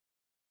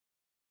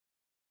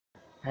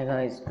Hi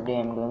guys, today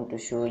I'm going to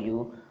show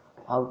you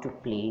how to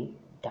play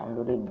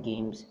downloaded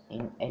games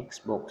in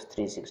Xbox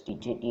 360,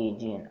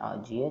 JTAG and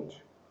RGH.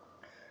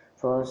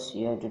 First,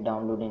 you have to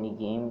download any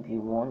game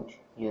you want.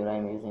 Here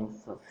I'm using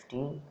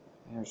 15.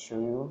 I'll show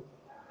you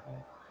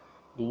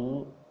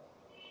the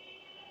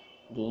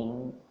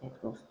game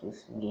Xbox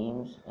 360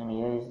 games, and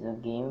here is the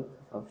game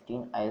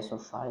 15 ISO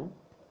file.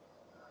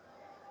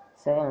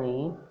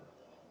 Secondly,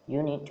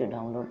 you need to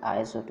download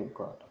ISO to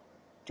God.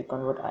 To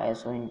convert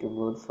ISO into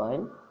God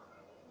file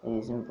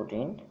is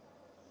important.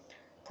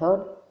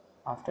 Third,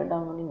 after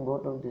downloading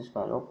both of these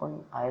files,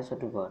 open ISO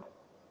to God.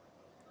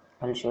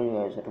 I'll show you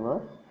ISO to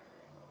God.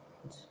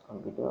 It's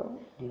computer,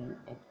 the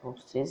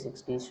Xbox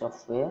 360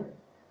 software.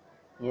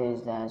 Here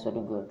is the ISO to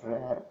God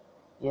rare.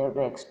 You have to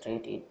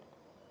extract it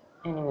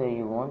anywhere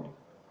you want.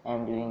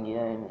 I'm doing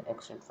here in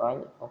extract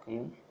file. Okay,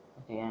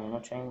 I'm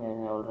not showing that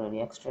I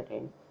already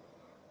extracted.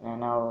 And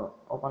now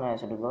open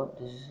ISO to God.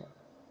 This is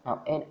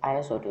now add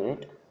ISO to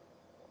it.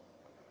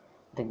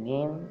 The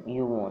game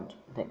you want,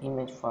 the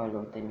image file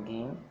of the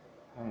game,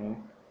 and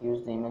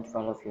use the image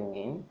file of your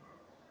game.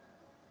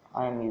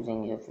 I am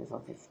using here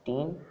FIFA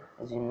 15.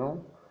 As you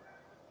know,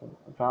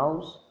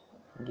 browse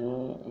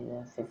game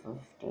is FIFA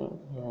 15.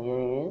 Here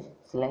it is.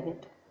 Select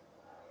it.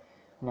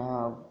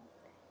 Now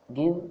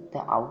give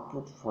the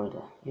output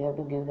folder. You have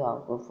to give the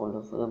output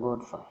folder for the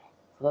God file,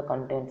 for the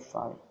content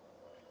file.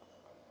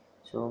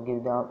 So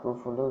give the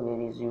output folder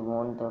where is you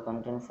want the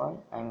content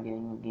file. I am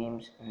giving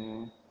games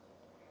in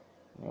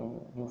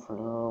new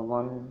folder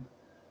 1.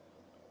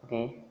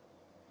 Okay.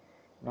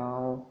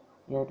 Now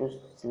you have to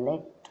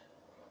select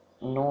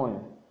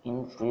known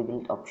in free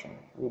build option.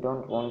 We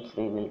don't want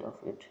free build of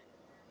it.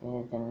 Here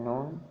is the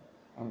known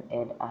and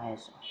add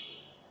ISO.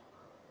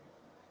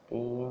 Okay,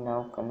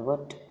 now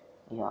convert.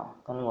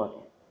 Convert.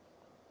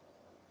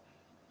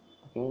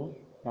 Okay,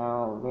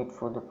 now wait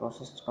for the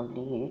process to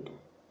complete.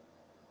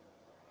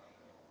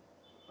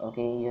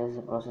 Okay, here's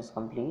the process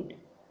complete.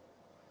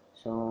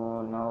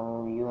 So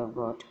now you have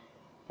got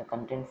the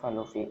content file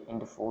of it in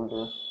the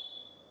folder.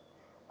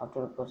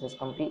 After the process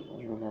complete,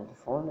 you will have the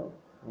folder.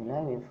 You will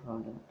have it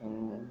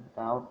in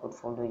the output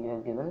folder you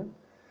have given.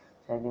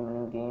 So I have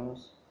given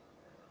games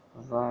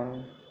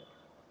 1,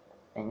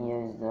 and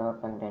here is the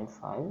content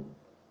file,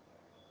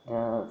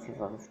 the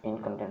FIFA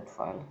 15 content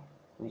file,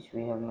 which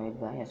we have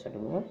made by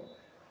SWF.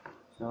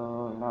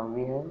 So now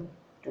we have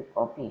to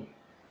copy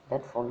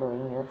that folder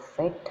in your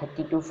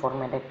FAT32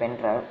 formatted pen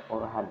drive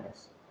or hard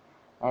disk.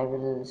 I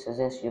will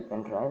suggest your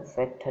pen drive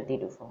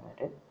FAT32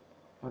 formatted,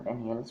 not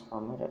any else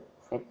formatted,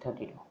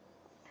 FAT32.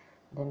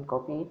 Then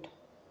copy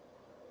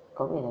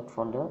that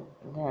folder.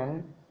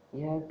 Then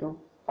you have to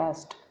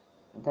paste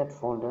that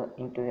folder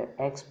into your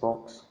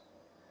Xbox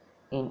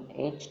in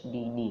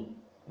HDD,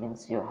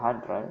 means your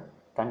hard drive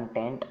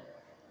content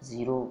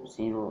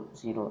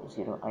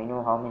 0000. I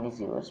know how many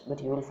zeros,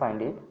 but you will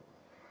find it.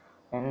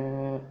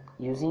 And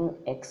using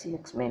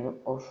XCX menu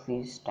or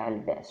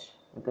freestyle dash,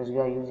 because if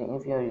you are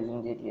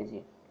using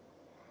JTAG.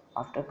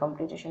 After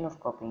completion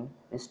of copying,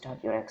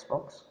 restart your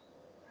Xbox.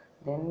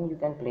 Then you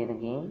can play the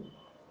game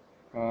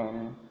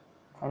and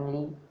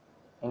finally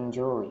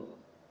enjoy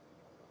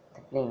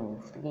the playing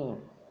of the game.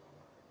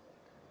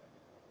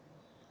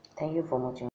 Thank you for watching.